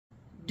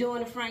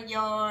doing the front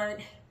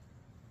yard.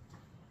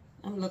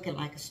 I'm looking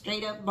like a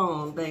straight up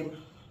bone, baby.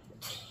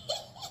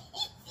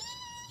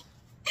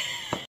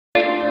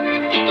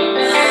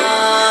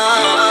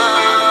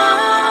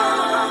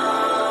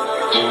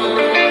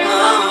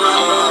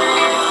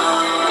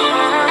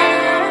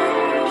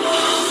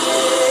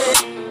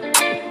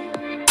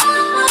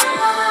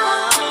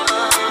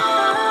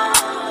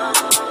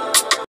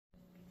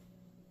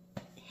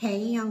 Hey,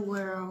 young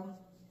world.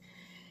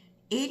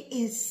 It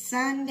is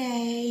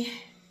Sunday,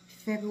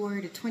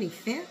 February the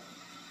 25th.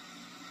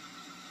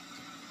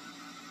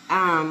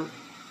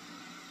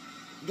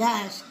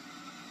 Guys,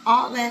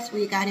 all last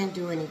week I didn't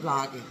do any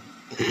vlogging.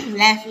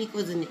 Last week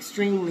was an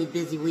extremely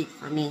busy week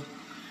for me.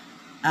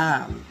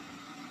 The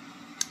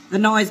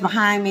noise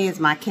behind me is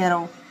my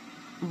kettle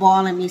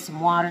boiling me some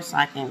water so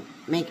I can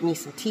make me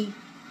some tea.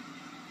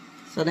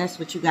 So that's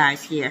what you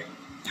guys hear.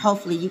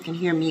 Hopefully you can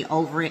hear me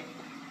over it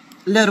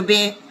a little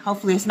bit.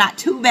 Hopefully it's not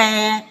too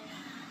bad.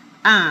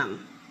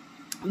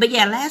 But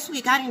yeah, last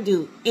week I didn't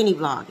do any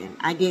vlogging.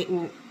 I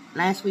didn't.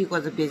 Last week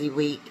was a busy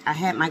week. I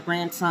had my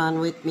grandson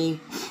with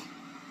me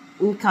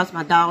because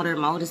my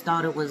oldest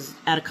daughter was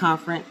at a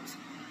conference.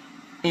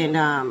 And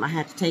I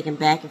had to take him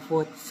back and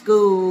forth to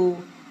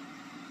school.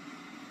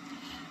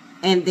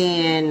 And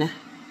then,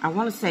 I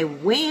want to say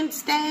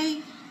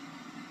Wednesday,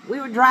 we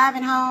were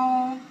driving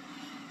home.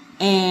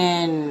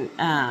 And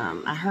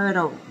I heard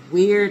a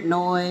weird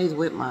noise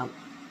with my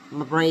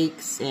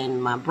brakes,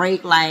 and my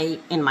brake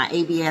light and my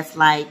ABS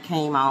light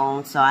came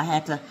on. So I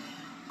had to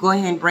go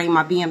ahead and bring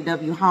my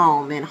BMW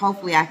home, and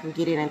hopefully I can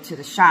get it into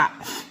the shop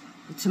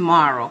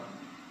tomorrow.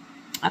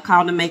 I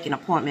called to make an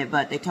appointment,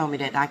 but they told me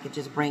that I could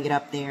just bring it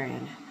up there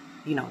and,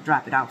 you know,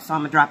 drop it off. So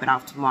I'm going to drop it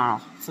off tomorrow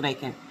so they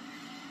can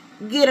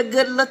get a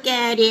good look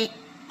at it.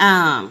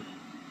 My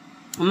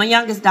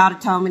youngest daughter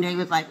told me, they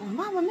was like, well,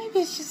 Mama, maybe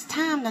it's just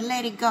time to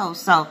let it go.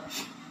 So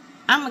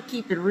I'm going to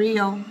keep it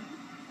real.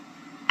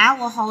 I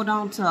will hold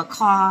on to a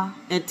car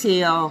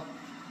until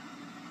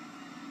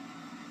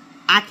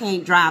I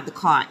can't drive the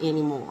car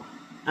anymore.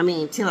 I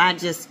mean, till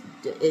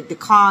the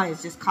car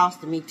is just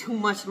costing me too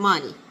much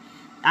money.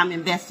 I'm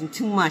investing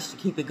too much to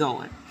keep it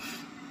going.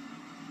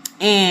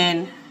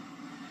 And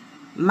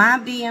my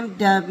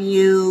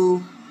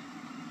BMW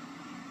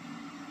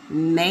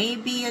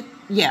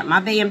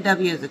my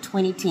BMW is a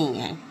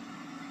 2010.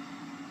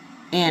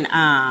 And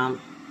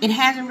it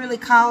hasn't really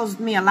caused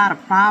me a lot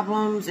of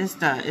problems.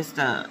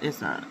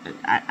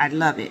 I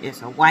love it.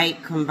 It's a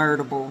white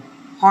convertible,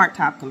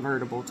 hardtop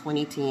convertible,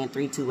 2010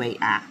 328i.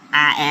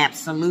 I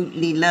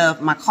absolutely love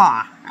my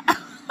car. And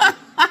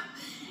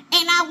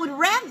I would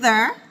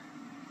rather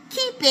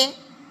keep it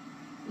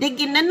than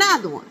getting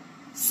another one.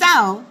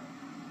 So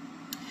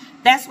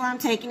that's why I'm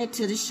taking it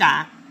to the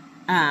shop.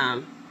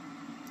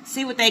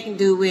 See what they can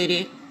do with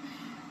it.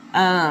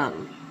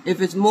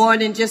 If it's more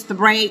than just the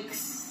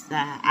brakes,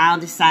 I'll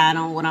decide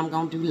on what I'm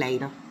gonna do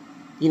later.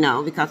 You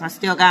know, because I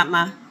still got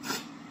my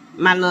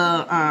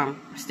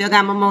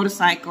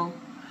motorcycle,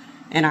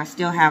 and I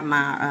still have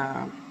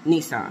my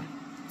Nissan.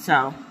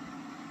 So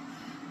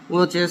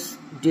we'll just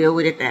deal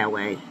with it that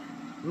way.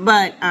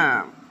 But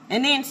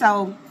and then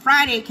so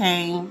Friday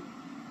came.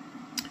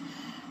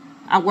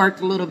 I worked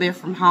a little bit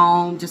from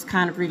home, just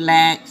kind of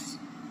relaxed,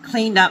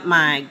 cleaned up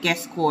my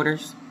guest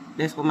quarters.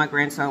 That's where my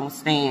grandson was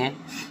staying.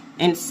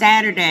 And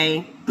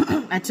Saturday,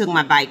 I took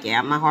my bike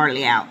out, my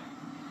Harley out.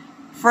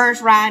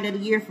 First ride of the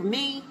year for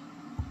me.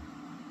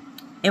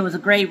 It was a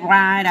great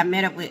ride. I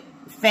met up with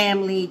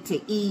family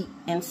to eat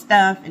and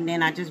stuff, and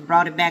then I just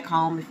brought it back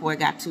home before it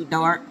got too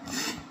dark.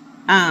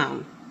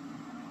 I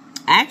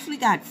actually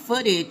got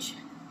footage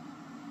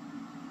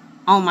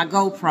on my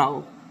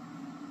GoPro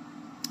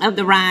of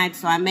the ride,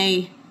 so I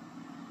may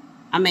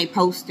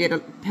post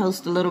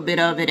a little bit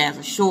of it as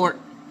a short.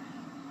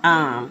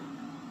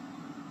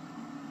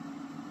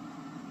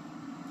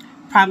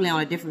 Probably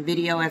on a different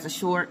video as a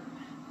short.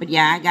 But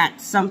yeah, I got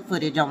some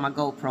footage on my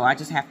GoPro. I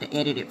just have to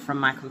edit it from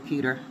my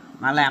computer,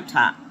 my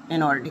laptop,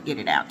 in order to get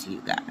it out to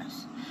you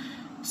guys.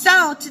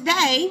 So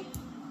today,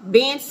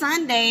 being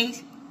Sunday,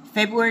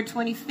 February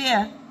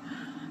 25th,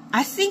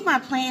 I think my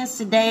plans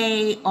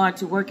today are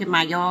to work in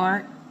my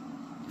yard,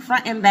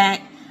 front and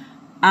back.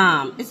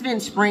 It's been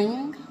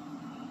spring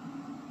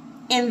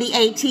in the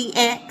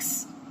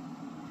ATX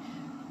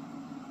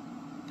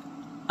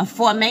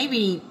for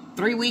maybe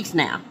 3 weeks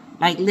now.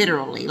 Like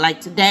literally,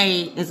 like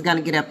today is going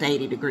to get up to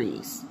 80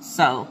 degrees.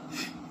 So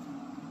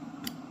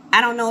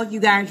I don't know if you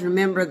guys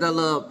remember the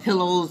little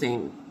pillows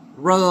and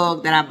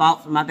rug that I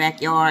bought for my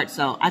backyard.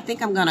 So I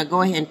think I'm going to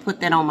go ahead and put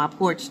that on my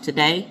porch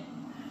today.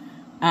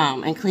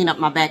 And clean up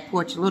my back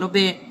porch a little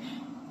bit.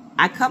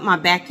 I cut my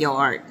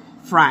backyard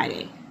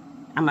Friday.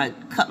 I'm going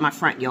to cut my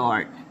front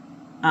yard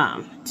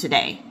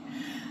today.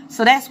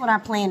 So that's what I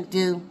plan to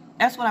do.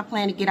 That's what I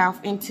plan to get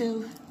off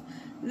into.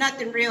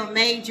 Nothing real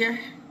major.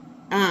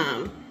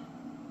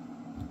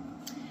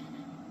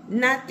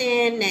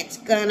 Nothing that's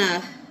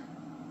gonna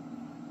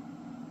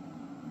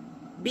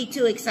be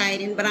too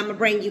exciting, but I'm gonna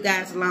bring you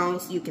guys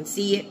along so you can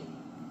see it.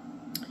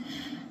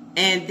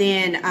 And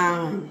then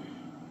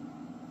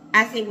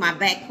I think my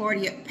back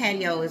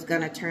patio is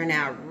going to turn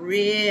out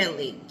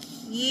really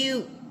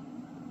cute.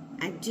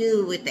 I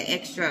do, with the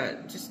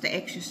extra, just the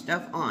extra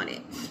stuff on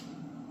it.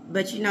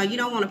 But you know, you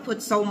don't want to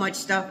put so much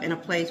stuff in a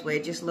place where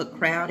it just look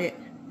crowded.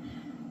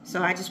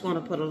 So I just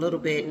want to put a little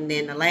bit. And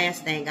then the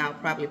last thing I'll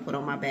probably put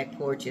on my back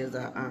porch is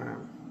a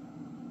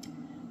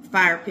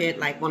fire pit,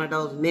 like one of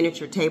those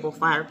miniature table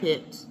fire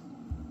pits.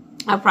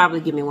 I'll probably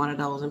give me one of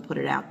those and put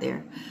it out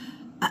there.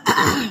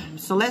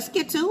 So let's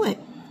get to it.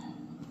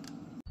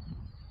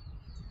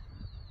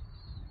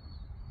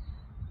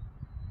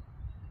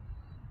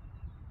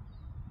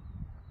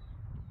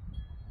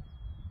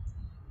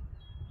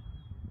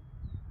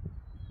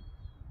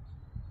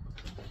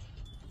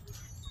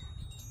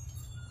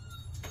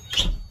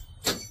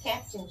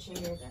 Captain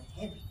chairs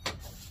are heavy.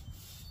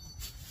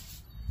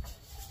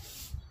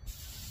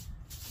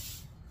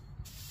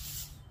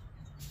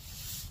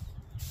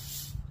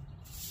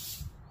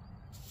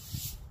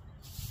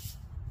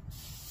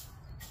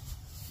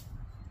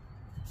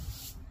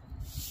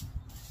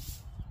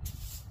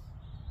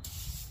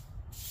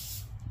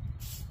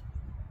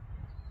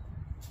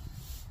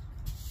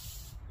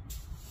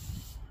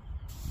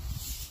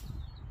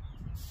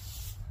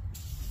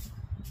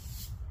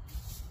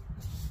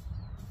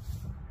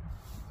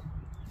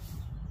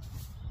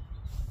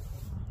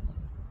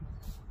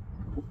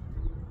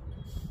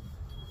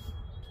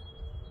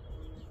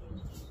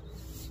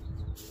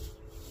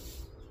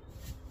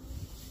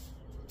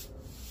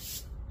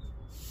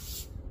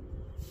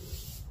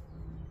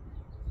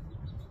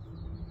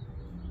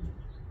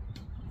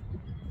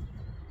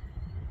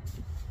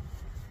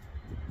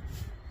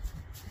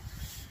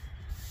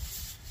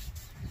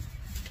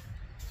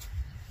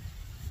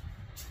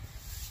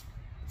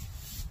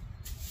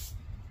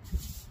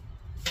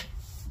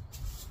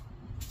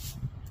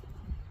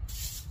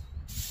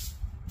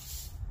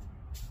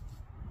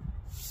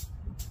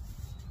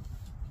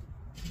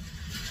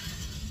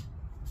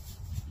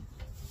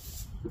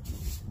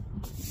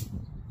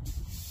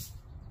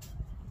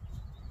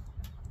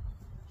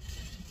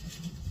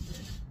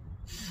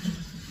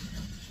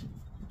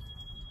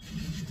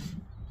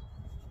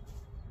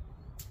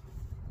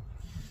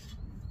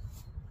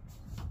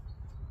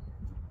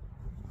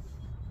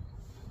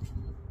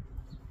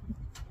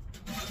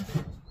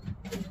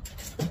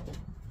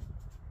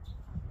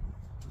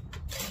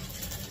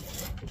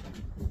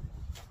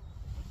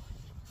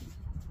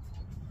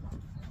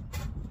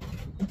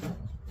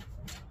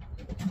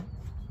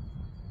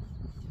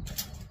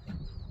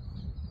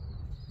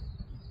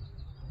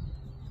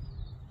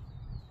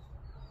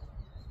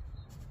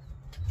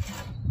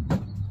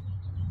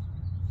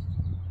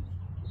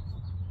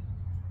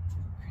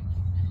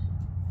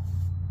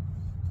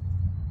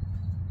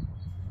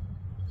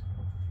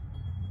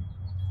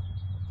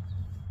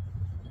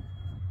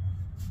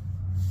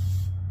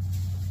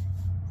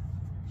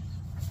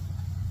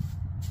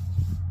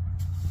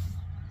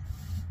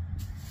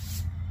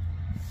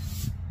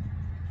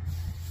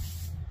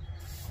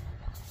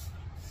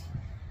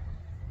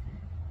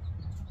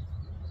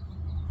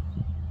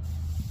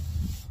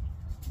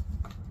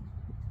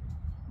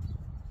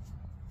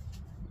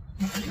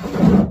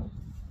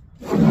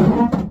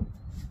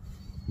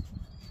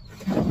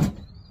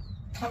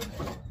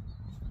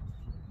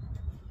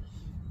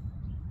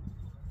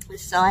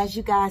 So as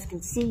you guys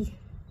can see,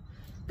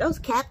 those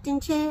captain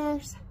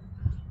chairs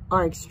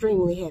are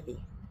extremely heavy.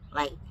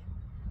 Like,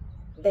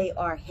 they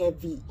are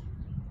heavy.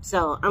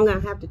 So I'm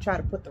gonna have to try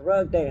to put the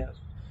rug down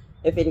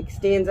if it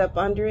extends up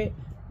under it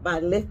by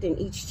lifting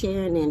each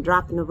chair and then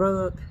dropping the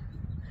rug.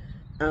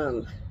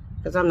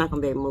 Because I'm not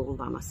gonna be able to move them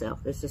by myself.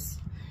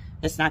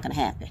 It's not gonna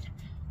happen.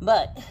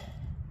 But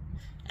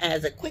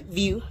as a quick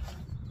view,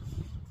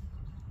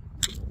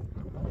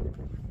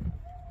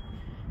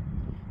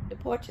 the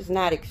porch is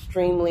not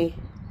extremely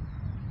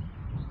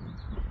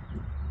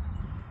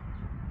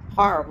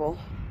horrible.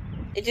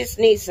 It just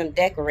needs some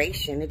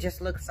decoration. It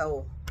just looks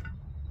so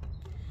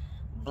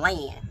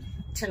bland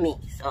to me.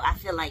 So I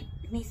feel like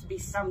it needs to be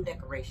some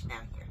decoration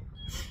out here.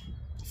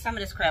 Some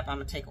of this crap I'm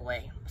gonna take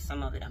away.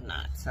 Some of it I'm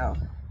not. So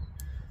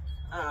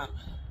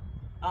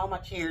all my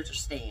chairs are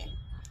staying.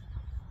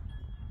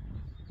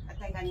 I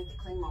think I need to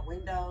clean my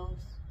windows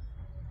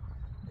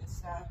and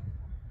stuff.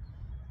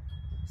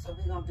 So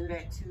we're gonna do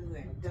that too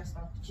and dust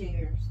off the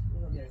chairs.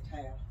 We're gonna get a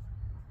towel.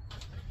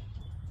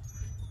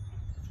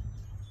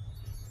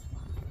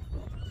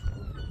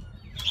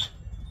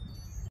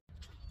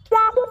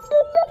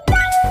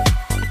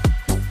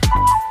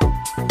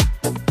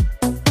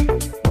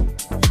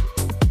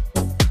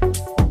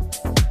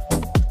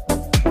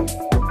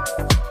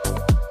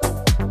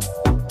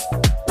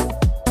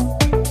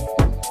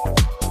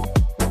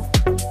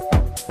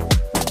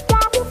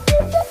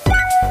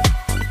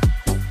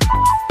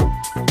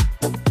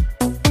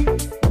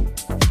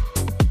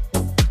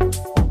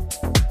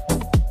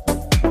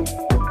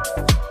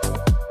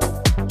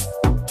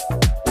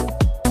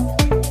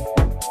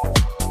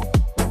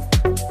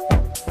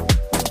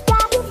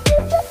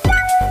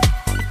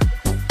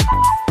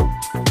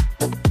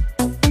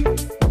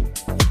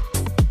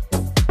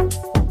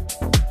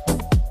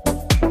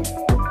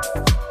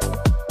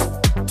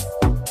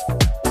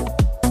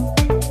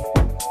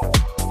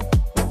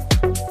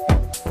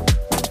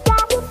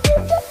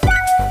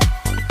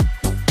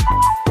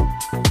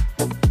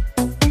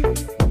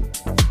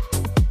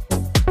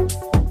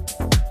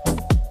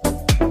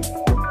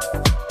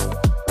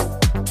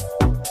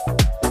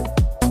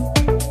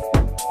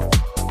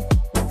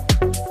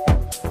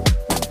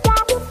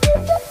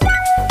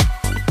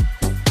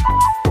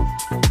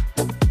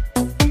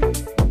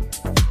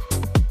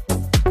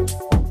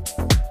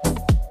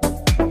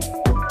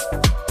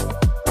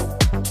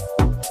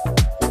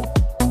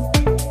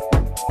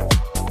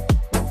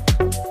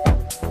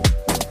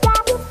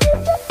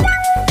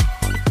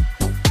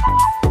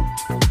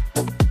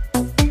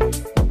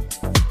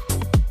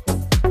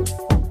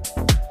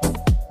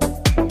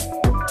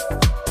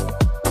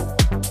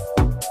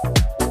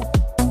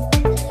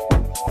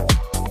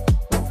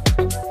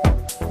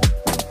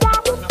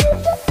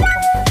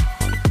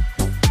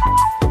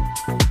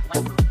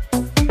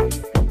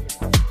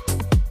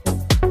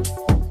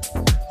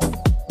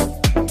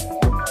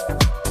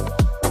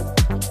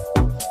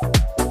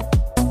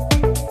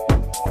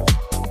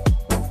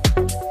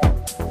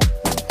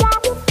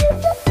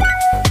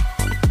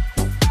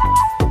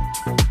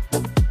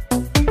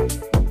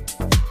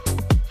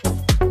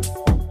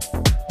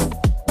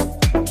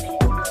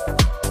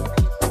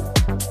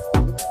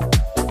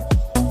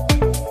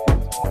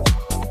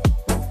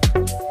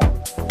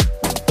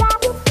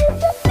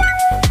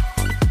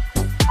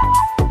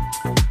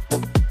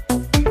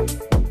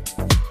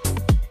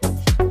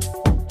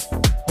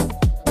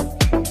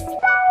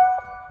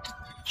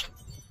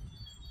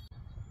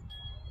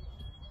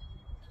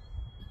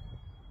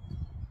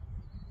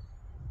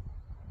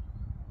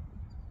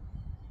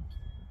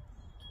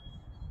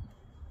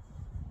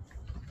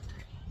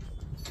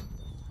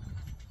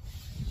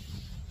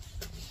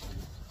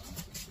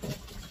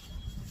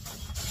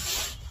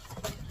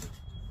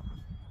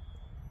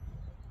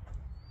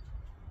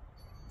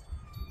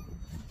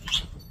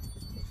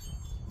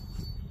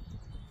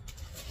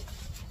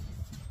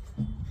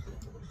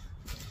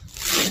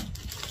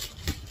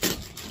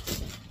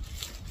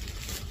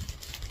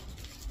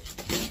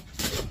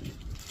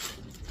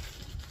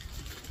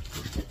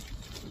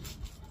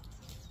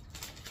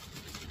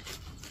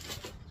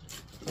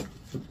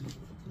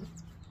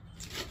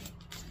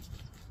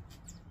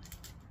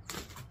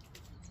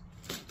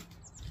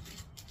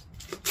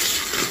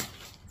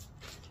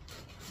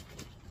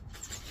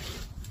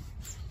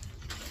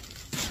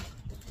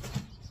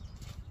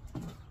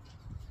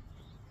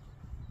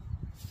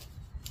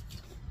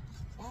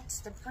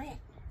 match the print.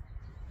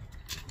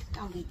 It's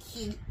gonna be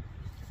cute.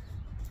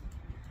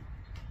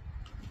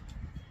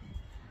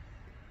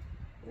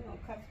 We're gonna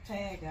cut the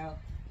tag out.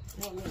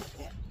 We'll need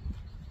that.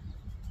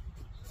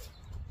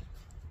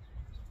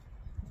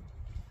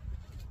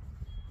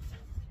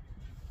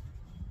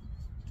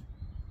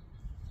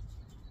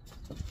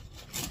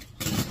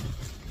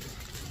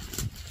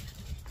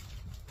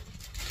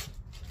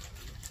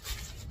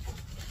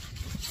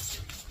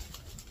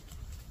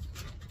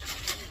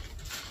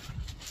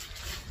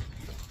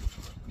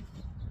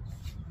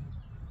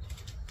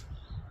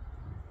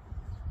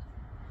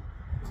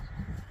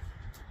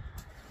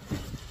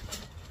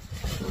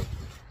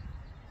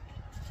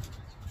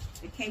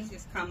 The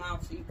cases come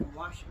out so you can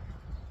wash them.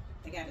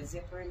 They got a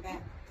zipper in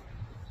back.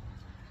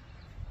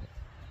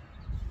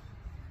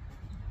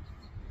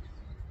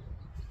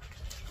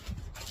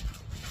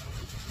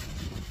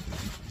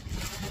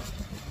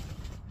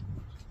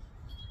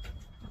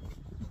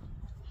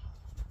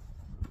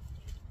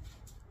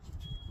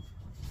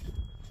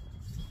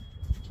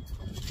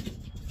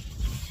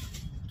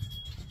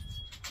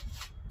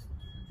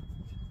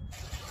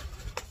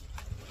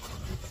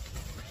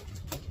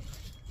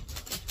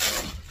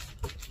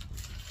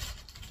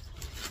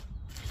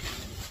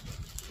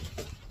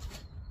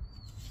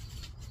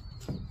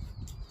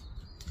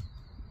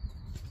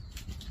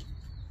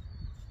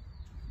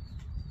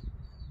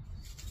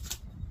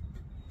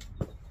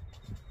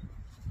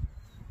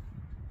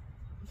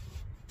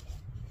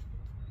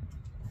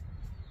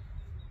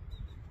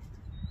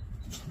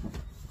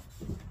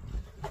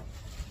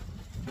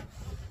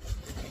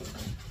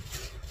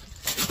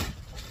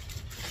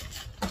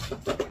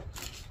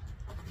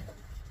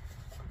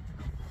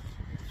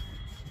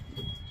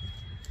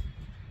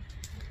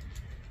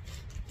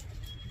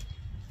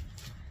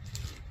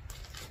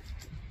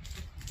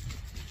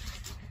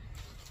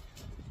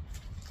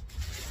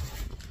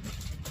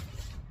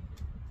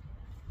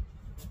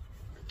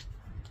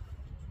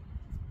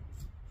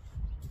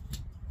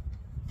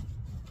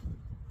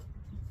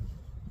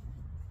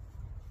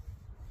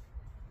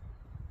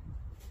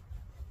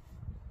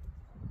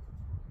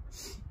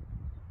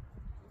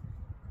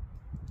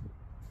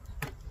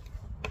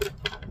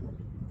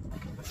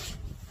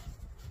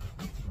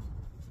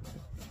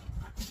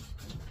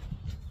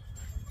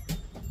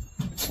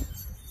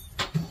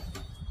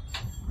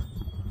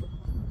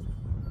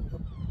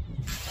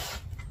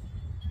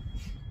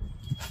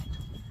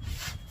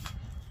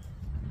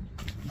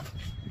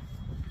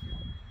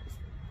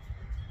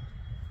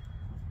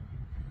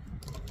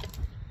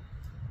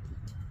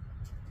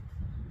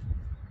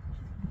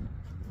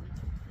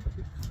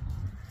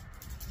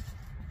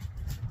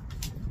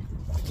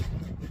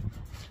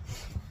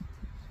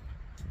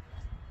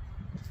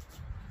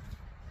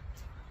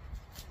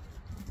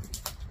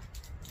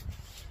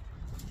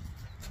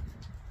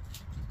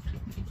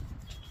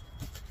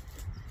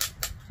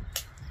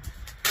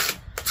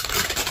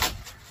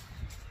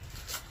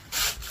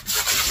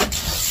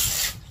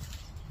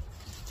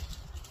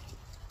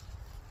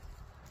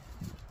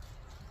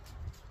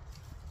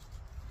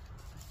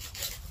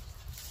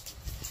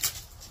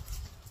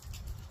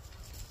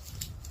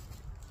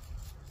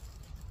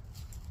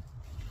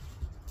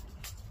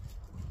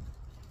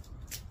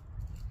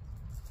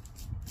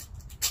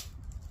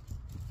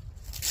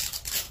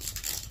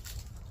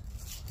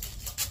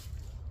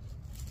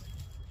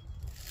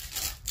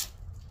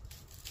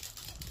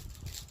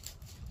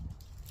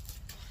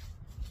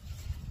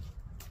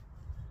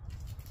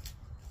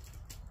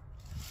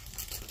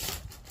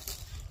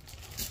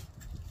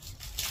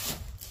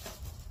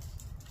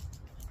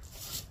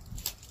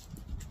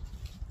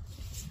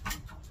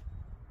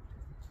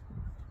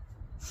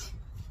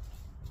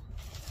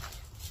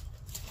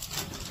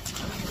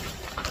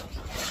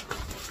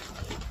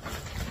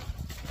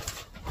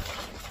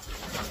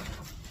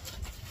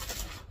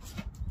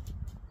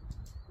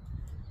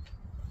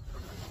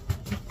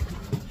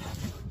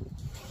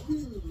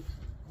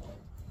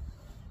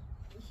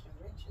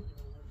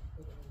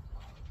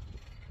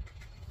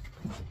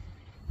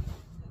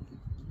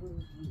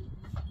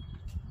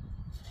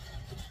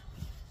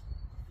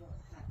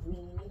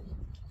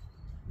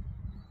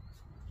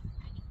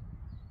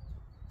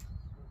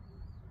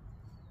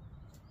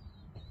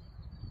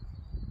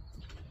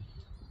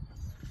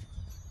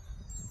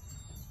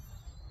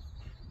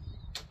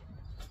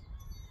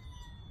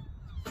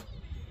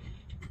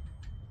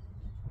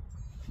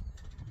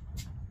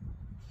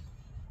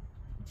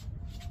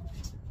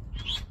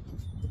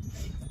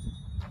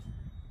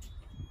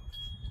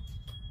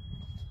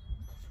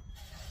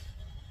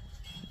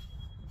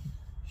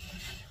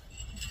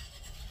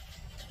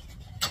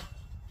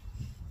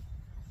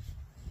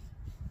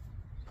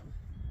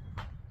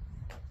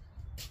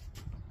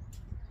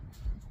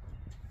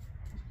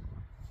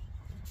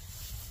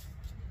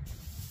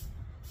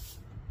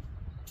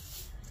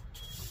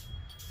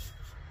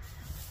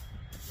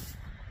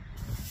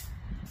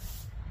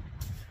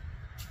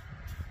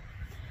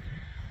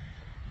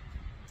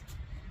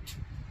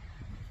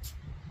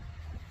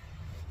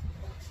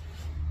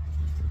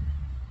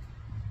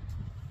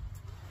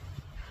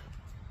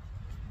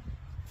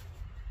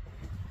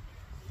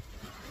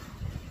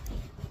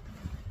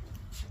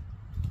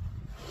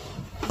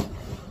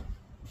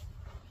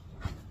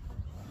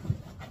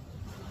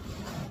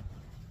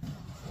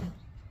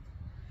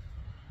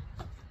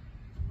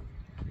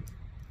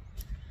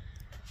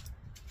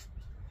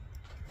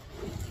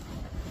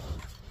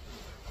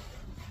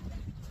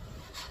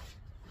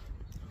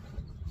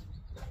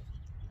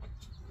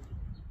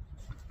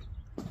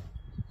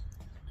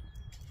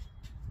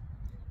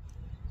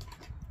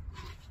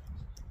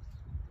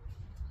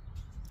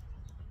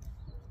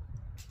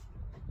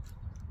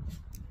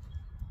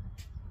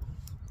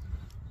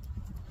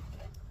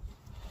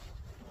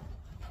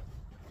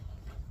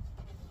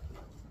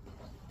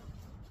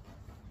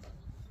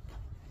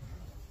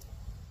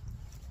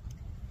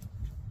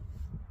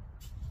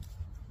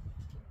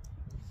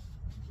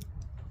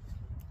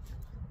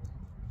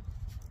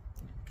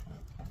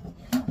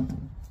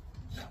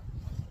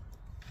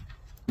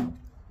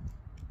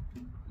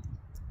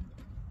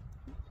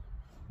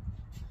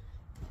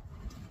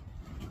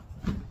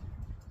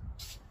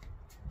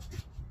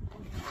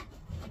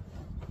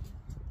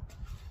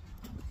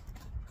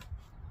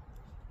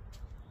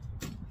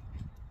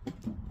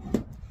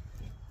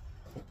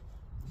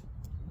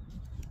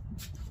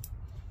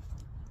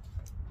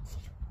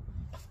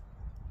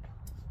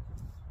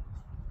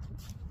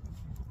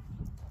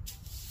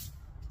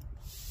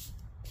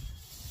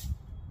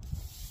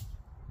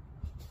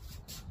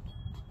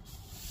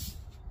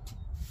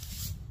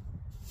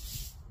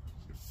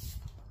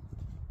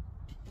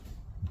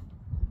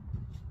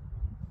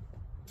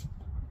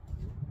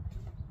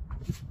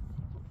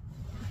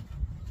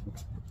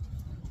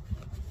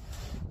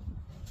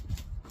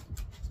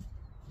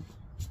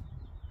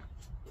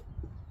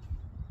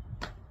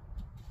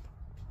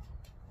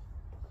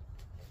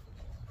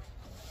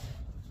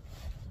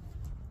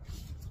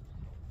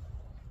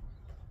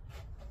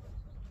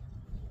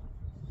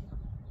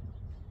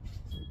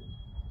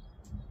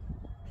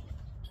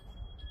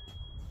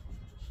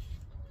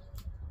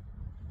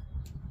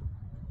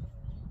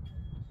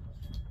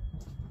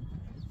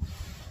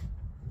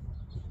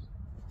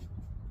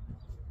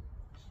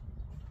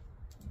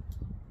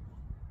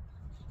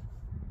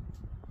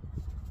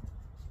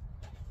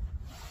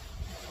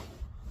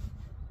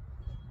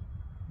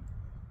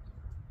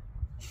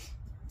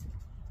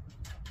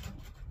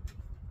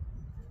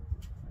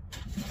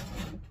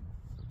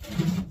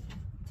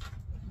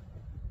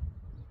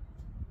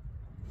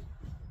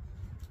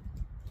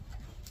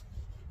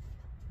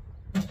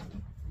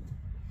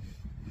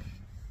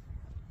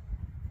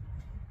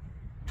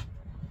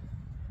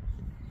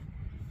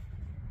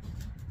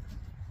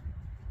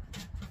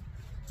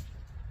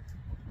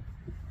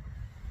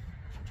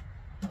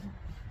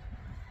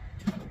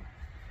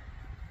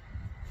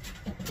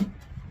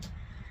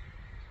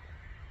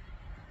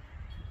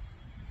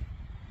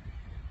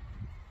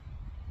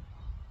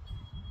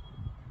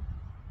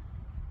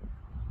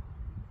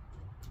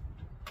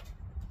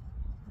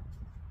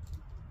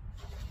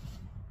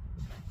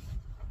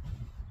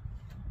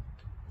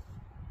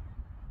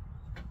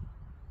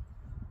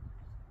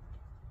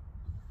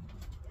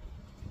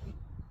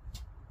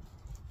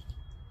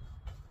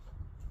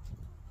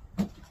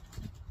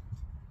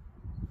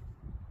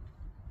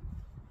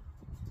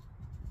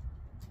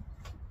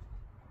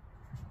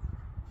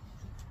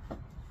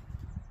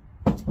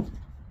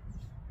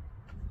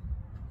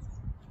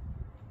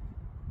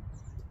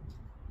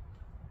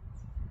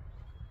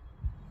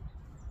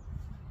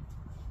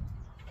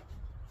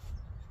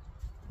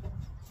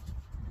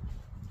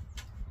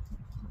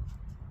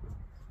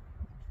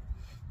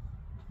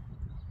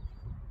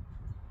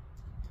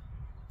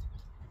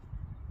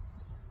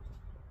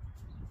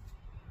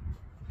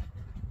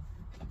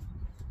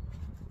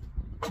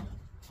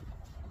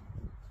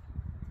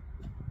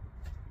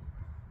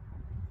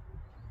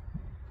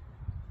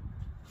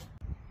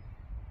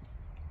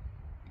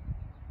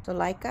 So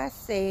like I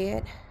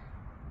said,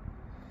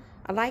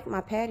 I like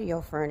my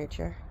patio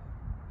furniture.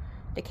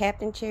 The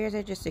captain chairs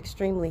are just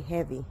extremely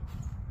heavy.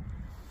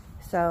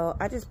 So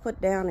I just put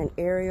down an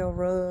aerial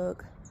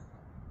rug.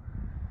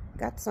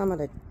 Got some of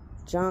the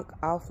junk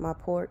off my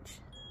porch.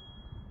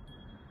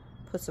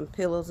 Put some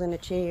pillows in the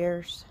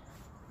chairs.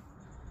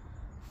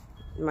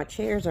 My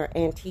chairs are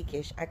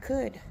antique-ish. I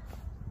could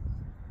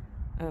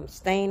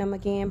stain them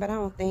again, but I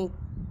don't think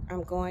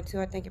I'm going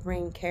to. I think it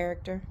brings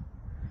character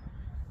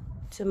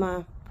to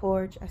my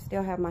porch. I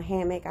still have my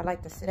hammock. I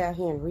like to sit out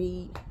here and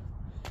read.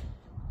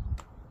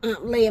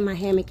 Lay in my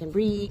hammock and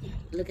read.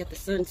 Look at the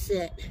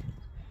sunset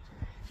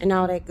and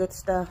all that good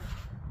stuff.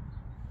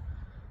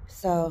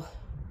 So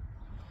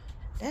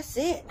that's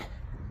it.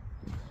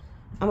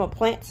 I'm gonna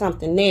plant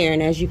something there,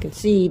 and as you can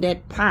see,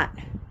 that pot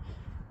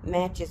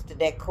matches the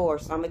decor.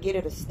 So I'm gonna get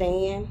it a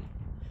stand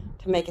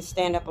to make it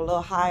stand up a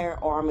little higher,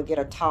 or I'm gonna get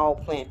a tall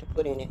plant to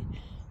put in it,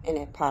 and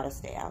that pot will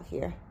stay out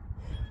here.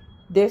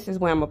 This is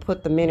where I'm gonna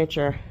put the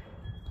miniature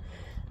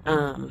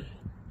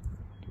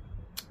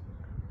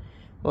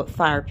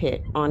fire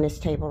pit on this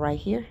table right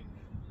here.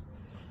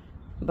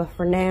 But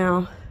for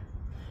now,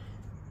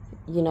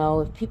 you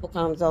know, if people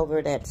comes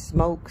over that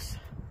smokes,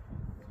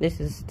 this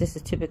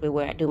is typically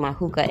where I do my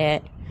hookah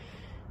at.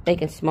 They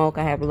can smoke.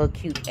 I have a little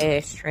cute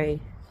ashtray.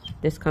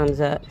 This comes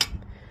up.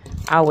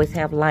 I always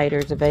have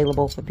lighters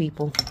available for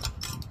people.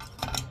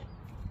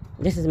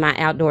 This is my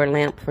outdoor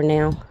lamp for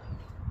now.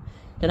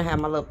 Then I have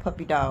my little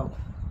puppy dog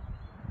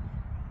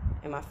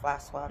and my fly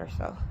swatter.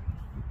 So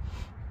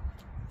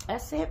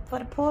that's it for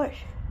the porch.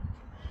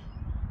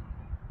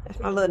 That's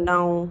my little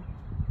gnome.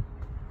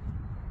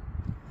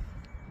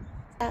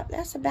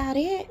 That's about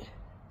it.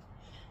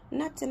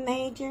 Nothing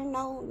major.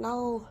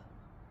 No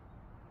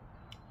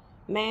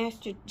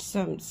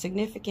some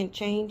significant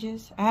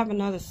changes. I have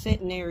another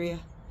sitting area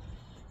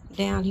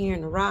down here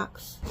in the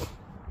rocks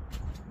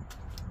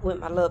with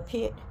my little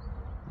pit,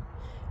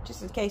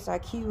 just in case I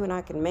queue and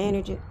I can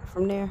manage it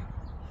from there.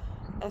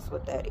 That's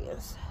what that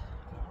is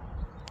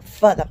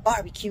for the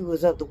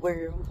barbecuers of the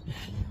world.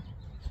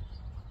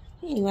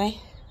 Anyway,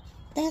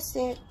 that's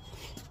it.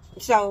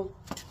 So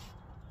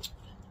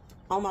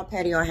on my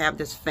patio I have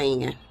this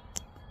fan.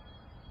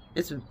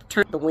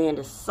 The wind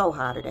is so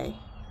hot today,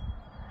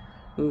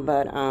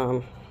 but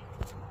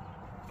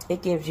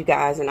it gives you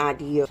guys an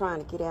idea.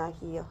 Trying to get out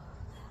here.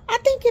 I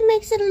think it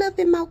makes it a little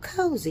bit more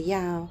cozy,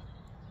 y'all.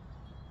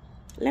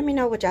 Let me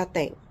know what y'all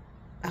think.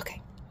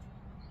 Okay.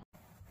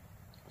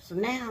 So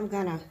now I'm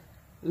gonna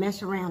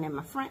mess around in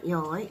my front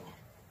yard.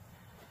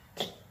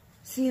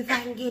 See if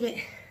I can get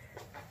it.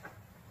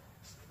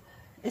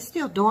 It's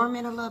still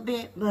dormant a little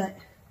bit, but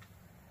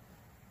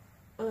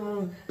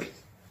you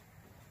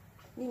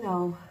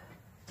know,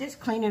 just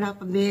clean it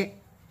up a bit.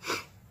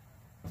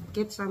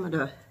 Get some of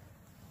the,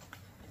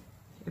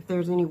 if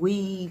there's any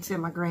weeds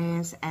in my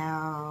grass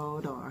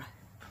out, or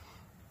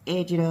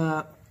edge it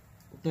up,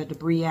 the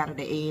debris out of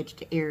the edge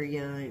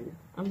area. And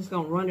I'm just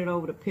gonna run it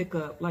over to pick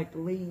up like the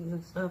leaves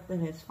and stuff that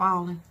has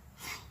fallen,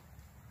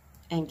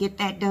 and get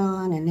that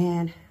done, and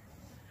then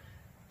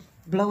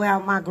blow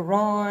out my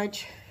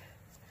garage.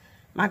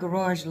 My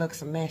garage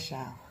looks a mess,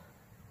 y'all.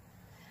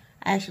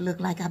 I actually look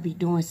like I be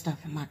doing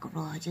stuff in my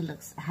garage. It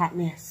looks a hot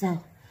mess. So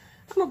I'm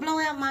gonna blow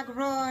out my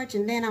garage,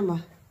 and then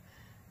I'm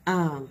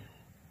gonna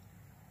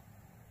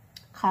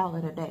call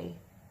it a day.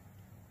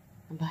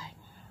 But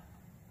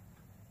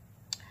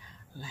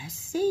let's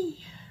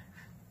see.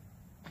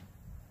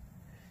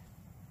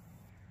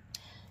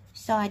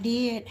 So I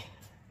did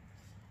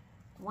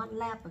one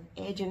lap of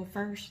edging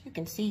first. You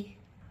can see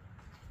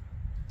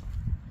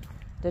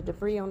the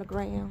debris on the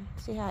ground.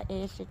 See how I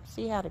edged it?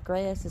 See how the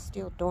grass is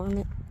still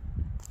dormant?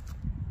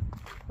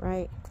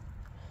 Right?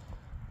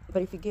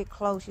 But if you get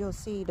close, you'll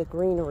see the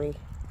greenery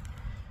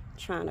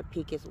trying to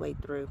peek its way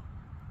through.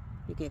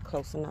 You get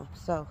close enough.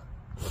 So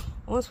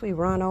once we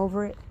run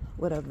over it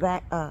with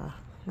a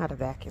not a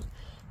vacuum,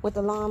 with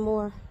the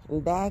lawnmower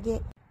and bag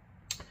it,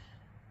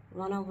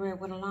 run over it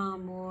with a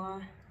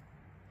lawnmower.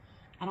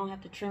 I don't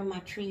have to trim my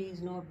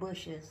trees nor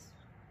bushes.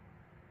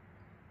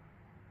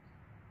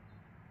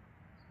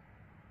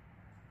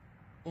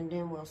 And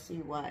then we'll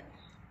see what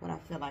I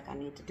feel like I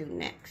need to do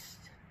next.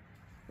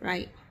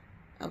 Right?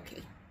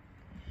 Okay.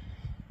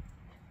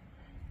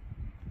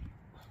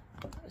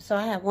 So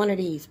I have one of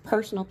these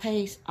personal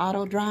pace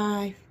auto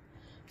drive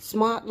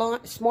smart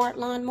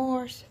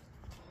lawnmowers.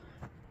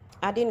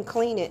 I didn't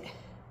clean it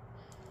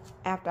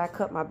after I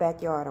cut my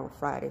backyard on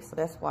Friday, so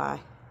that's why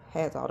it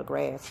has all the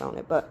grass on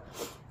it. But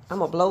I'm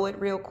gonna blow it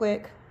real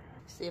quick,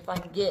 see if I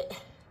can get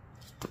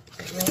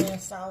the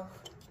grass off.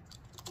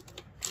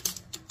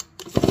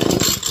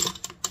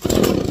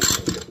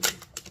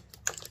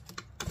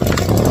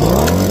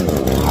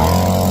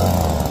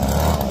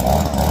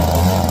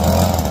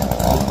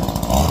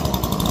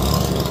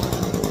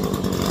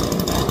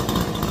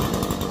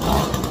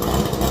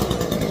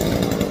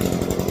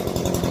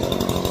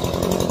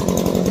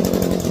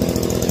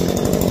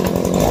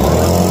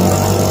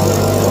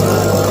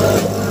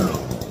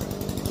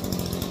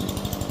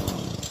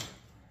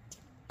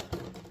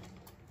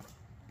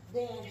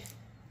 Then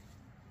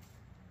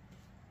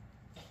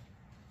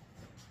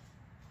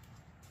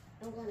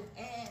I'm gonna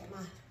add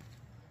my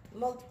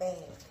mulch bag.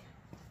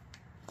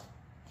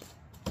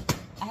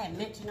 I had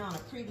mentioned on a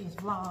previous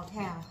vlog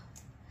how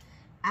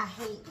I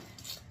hate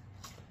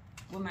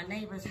when my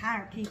neighbors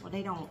hire people,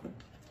 they don't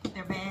put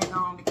their bag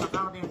on because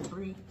all their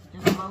debris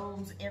just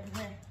blows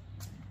everywhere.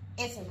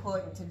 It's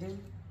important to do.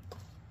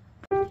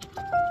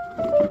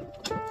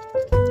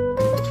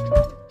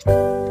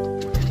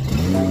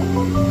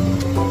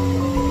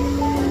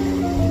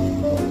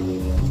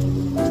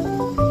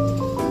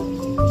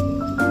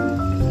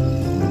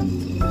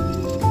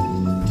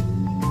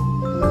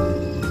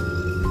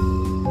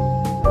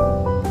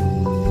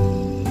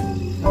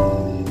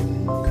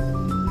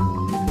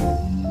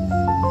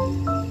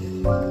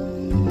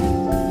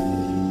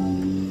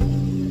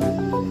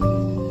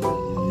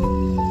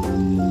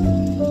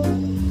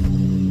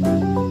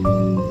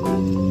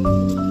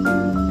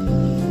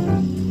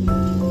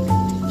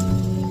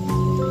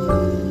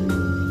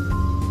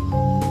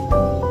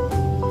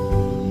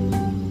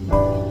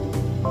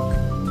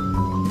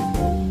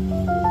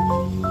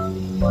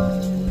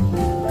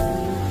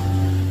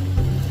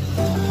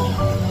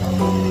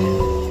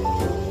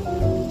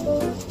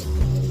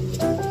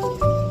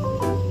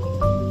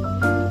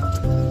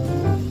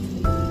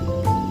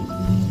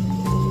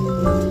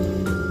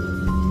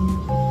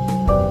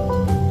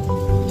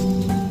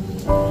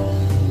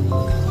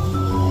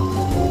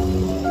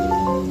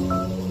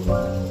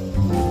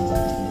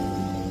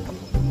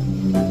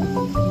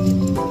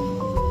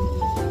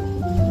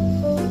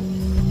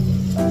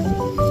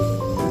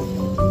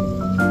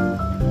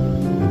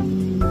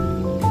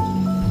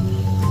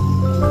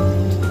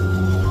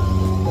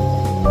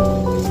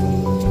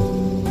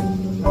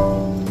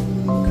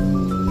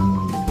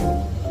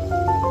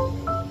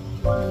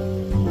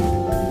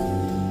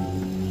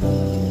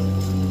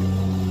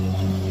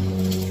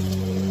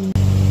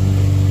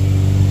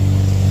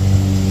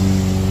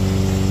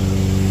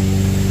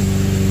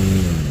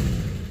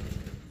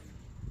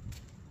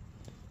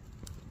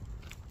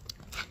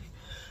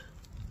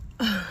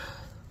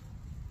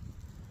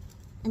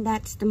 And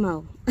that's the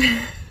mow.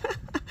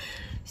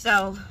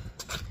 So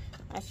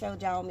I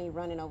showed y'all me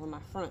running over my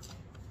front.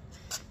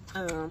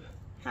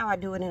 How I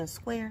do it in a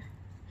square,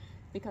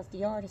 because the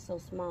yard is so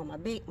small.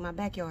 My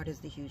backyard is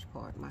the huge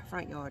part. My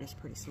front yard is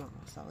pretty small,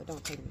 so it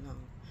don't take me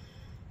long.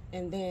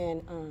 And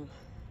then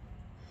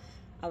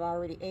I've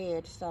already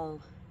edged,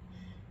 so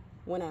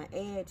when I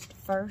edged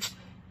first,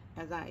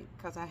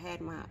 because I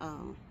had my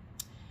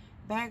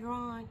bagger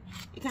on,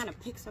 it kind of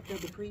picks up the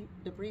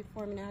debris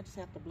for me. Now I just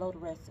have to blow the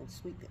rest and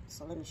sweep it.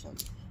 So let me show you.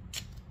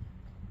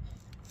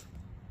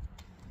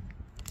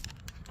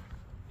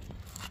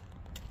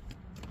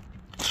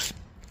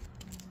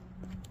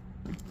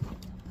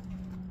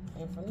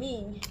 And for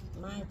me,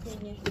 my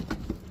opinion,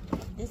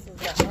 this is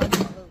the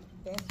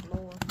absolute best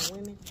mower for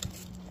women.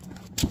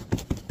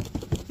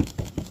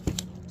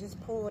 Just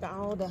pulled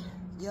all the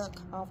yuck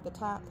off the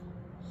top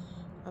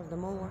of the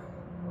mower.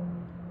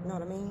 You know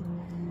what I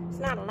mean? It's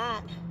not a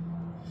lot.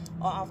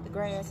 Or off the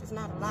grass, it's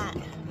not a lot,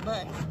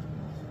 but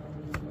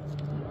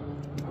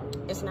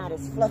it's not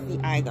as fluffy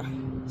either.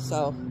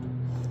 So,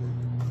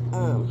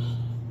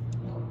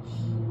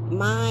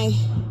 my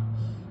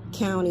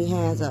county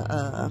has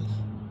a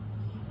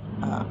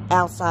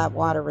outside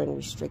watering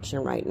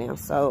restriction right now.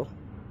 So,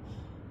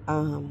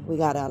 we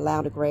gotta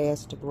allow the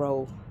grass to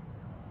grow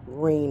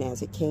green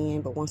as it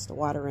can. But once the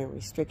watering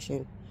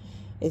restriction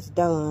is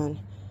done,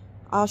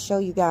 I'll show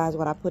you guys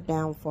what I put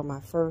down for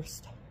my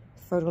first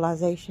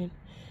fertilization.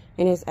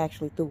 And it's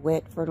actually through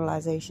wet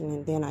fertilization,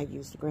 and then I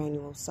use the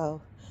granules.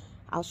 So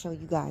I'll show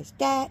you guys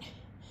that,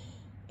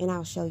 and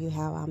I'll show you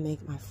how I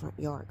make my front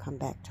yard come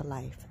back to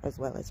life, as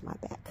well as my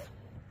back.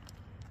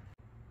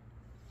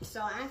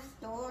 So I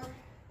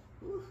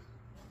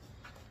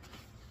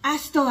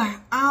store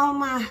all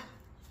my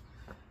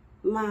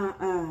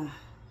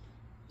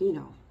you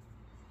know,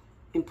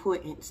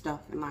 important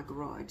stuff in my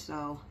garage.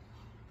 So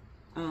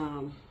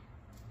on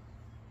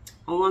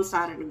one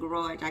side of the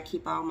garage, I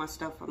keep all my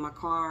stuff for my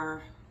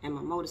car and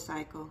my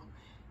motorcycle,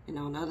 and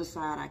on the other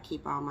side, I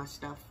keep all my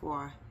stuff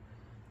for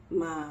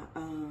my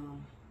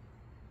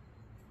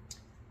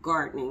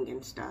gardening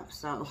and stuff.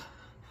 So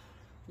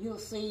you'll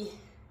see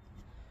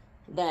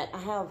that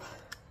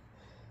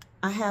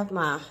I have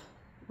my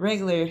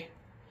regular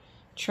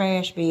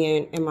trash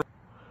bin in my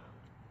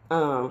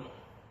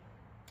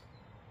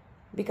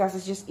because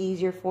it's just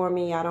easier for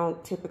me. I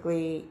don't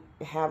typically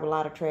have a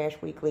lot of trash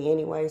weekly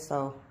anyway,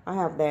 so I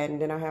have that.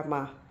 And then I have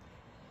my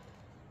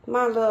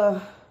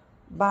little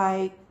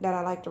bike that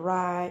I like to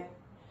ride,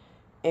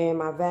 and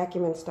my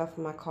vacuum and stuff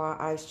for my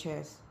car, ice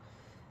chest,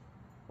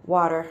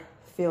 water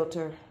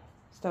filter,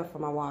 stuff for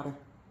my water.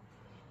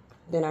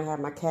 Then I have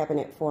my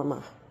cabinet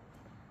for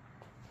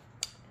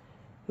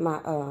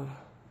all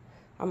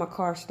my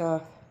car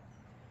stuff,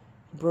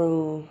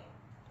 broom,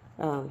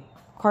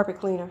 carpet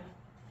cleaner.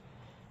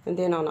 And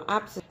then on the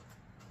opposite,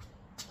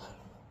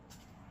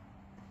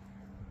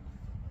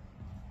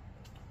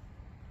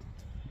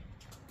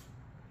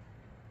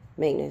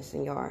 maintenance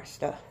and yard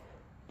stuff.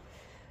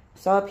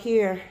 So up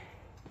here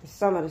is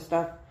some of the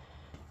stuff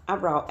I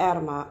brought out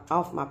of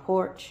off my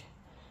porch.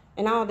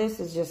 And all this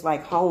is just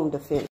like home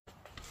defense.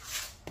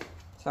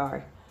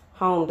 Sorry,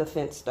 home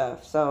defense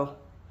stuff. So,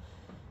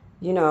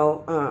 you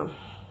know,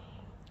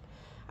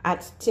 I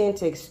tend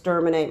to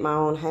exterminate my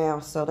own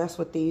house. So that's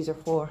what these are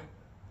for.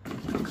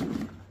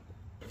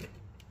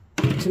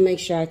 To make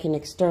sure I can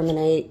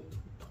exterminate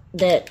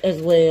that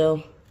as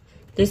well.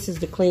 This is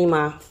to clean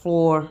my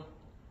floor.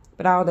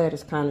 But all that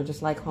is kind of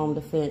just like home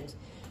defense.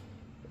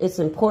 It's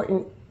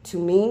important to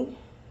me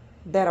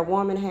that a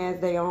woman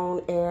has their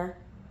own air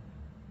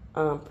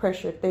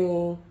pressure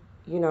thing,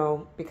 you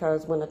know,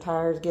 because when the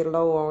tires get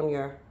low on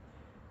your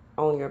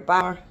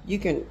body, you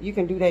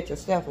can do that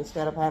yourself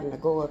instead of having to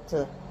go up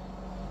to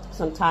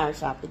some tire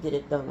shop to get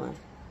it done.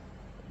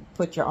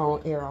 Put your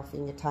own air off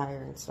in your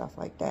tire and stuff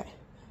like that.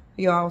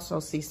 You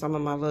also see some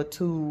of my little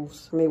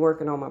tools for me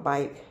working on my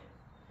bike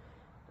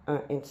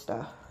and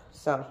stuff.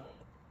 So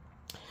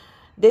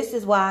this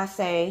is why I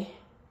say,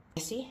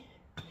 see,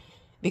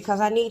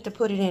 because I need to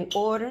put it in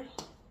order.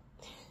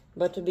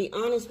 But to be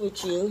honest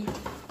with you,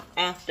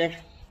 after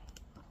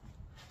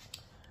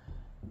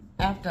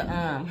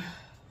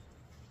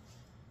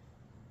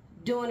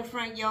doing the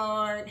front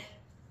yard,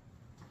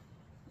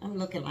 I'm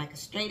looking like a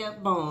straight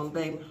up bone,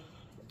 baby.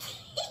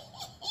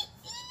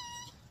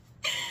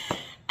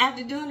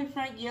 After doing the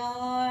front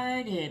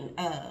yard and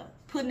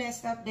putting that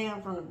stuff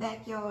down from the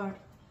backyard,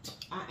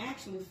 I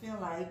actually feel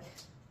like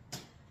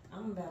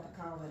I'm about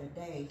to call it a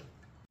day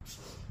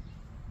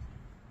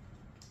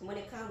when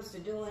it comes to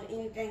doing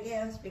anything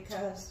else,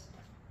 because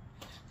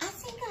I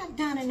think I've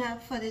done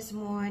enough for this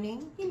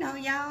morning. You know,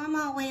 y'all, I'm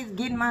always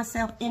getting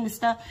myself into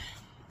stuff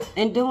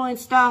and doing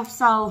stuff,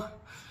 so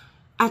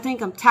I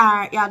think I'm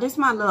tired. Y'all, this is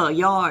my little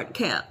yard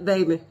cap,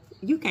 baby.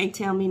 You can't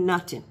tell me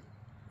nothing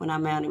when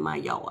I'm out in my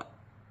yard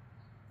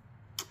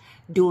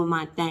doing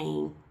my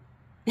thing.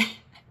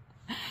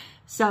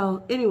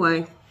 So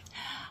anyway,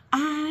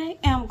 I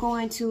am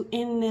going to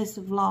end this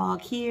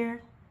vlog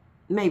here.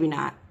 Maybe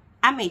not.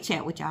 I may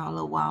chat with y'all a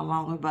little while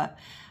longer, but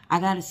I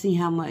got to see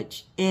how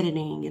much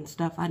editing and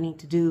stuff I need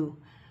to do,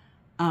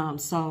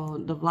 so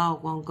the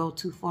vlog won't go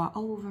too far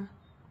over.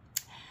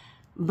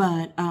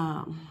 But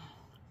I'm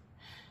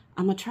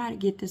going to try to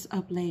get this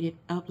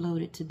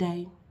uploaded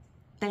today.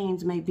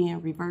 Things may be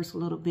in reverse a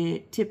little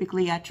bit.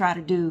 Typically, I try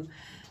to do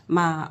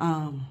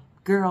my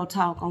girl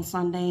talk on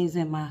Sundays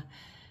and my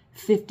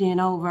 50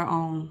 and over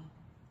on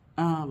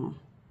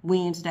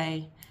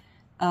Wednesday.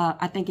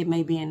 I think it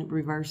may be in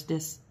reverse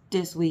this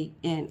week,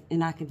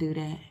 and I can do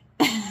that.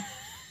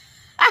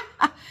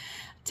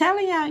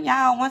 Telling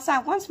y'all,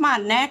 once my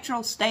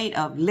natural state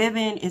of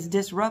living is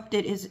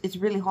disrupted, it's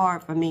really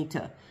hard for me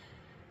to.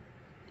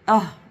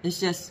 It's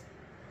just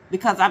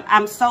because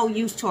I'm so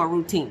used to a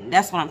routine.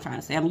 That's what I'm trying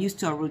to say. I'm used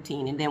to a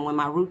routine, and then when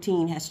my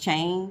routine has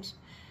changed,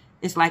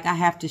 it's like I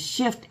have to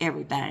shift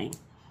everything,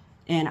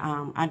 and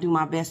I do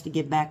my best to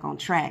get back on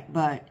track.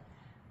 But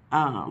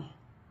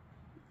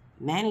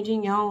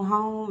managing your own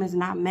home is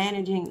not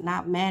managing.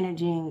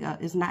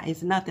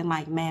 It's nothing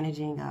like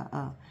managing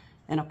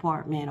an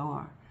apartment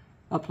or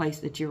a place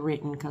that you're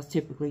renting, because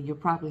typically you'll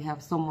probably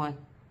have someone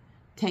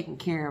taking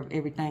care of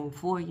everything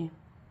for you.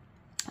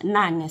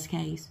 Not in this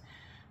case.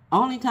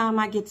 Only time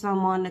I get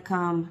someone to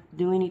come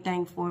do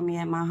anything for me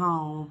at my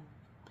home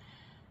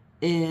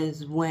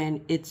is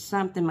when it's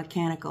something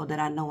mechanical that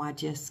I know I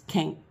just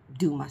can't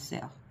do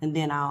myself, and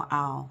then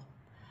I'll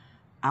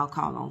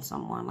call on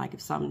someone. Like if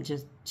something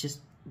just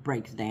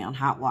breaks down,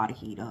 hot water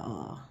heater,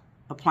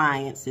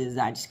 appliances,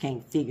 I just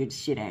can't figure the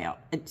shit out,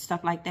 and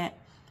stuff like that.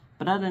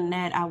 But other than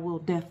that, I will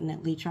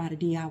definitely try to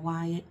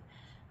DIY it.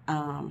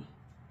 I'm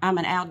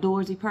an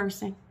outdoorsy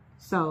person,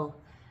 so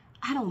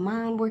I don't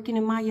mind working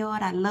in my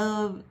yard. I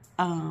love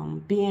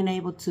being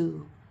able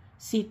to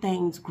see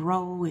things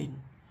grow and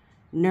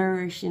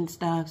nourish and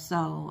stuff.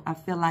 So I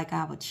feel like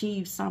I've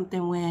achieved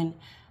something when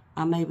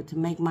I'm able to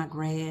make my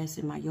grass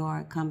in my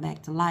yard come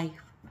back to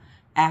life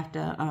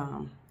after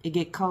it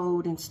get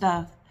cold and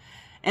stuff.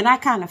 And I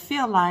kind of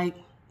feel like,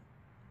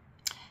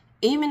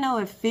 even though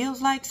it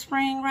feels like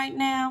spring right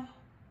now,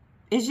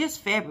 it's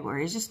just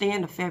February. It's just the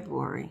end of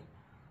February.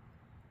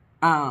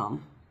 Me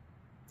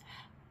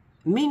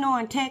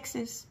knowing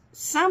Texas,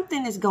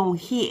 something is going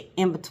to hit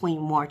in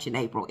between March and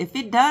April. If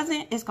it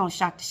doesn't, it's going to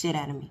shock the shit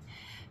out of me.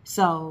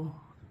 So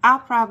I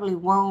probably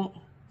won't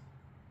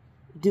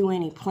do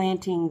any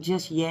planting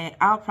just yet.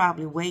 I'll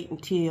probably wait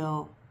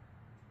until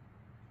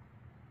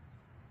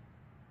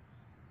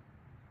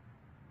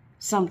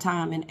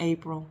sometime in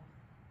April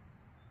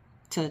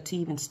to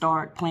even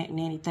start planting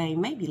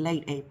anything. Maybe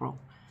late April.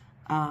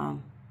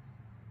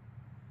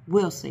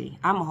 We'll see.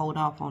 I'm going to hold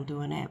off on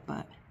doing that.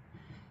 But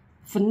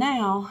for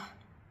now,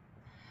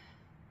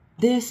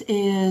 this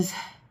is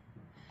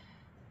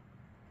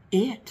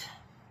it,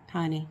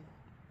 honey.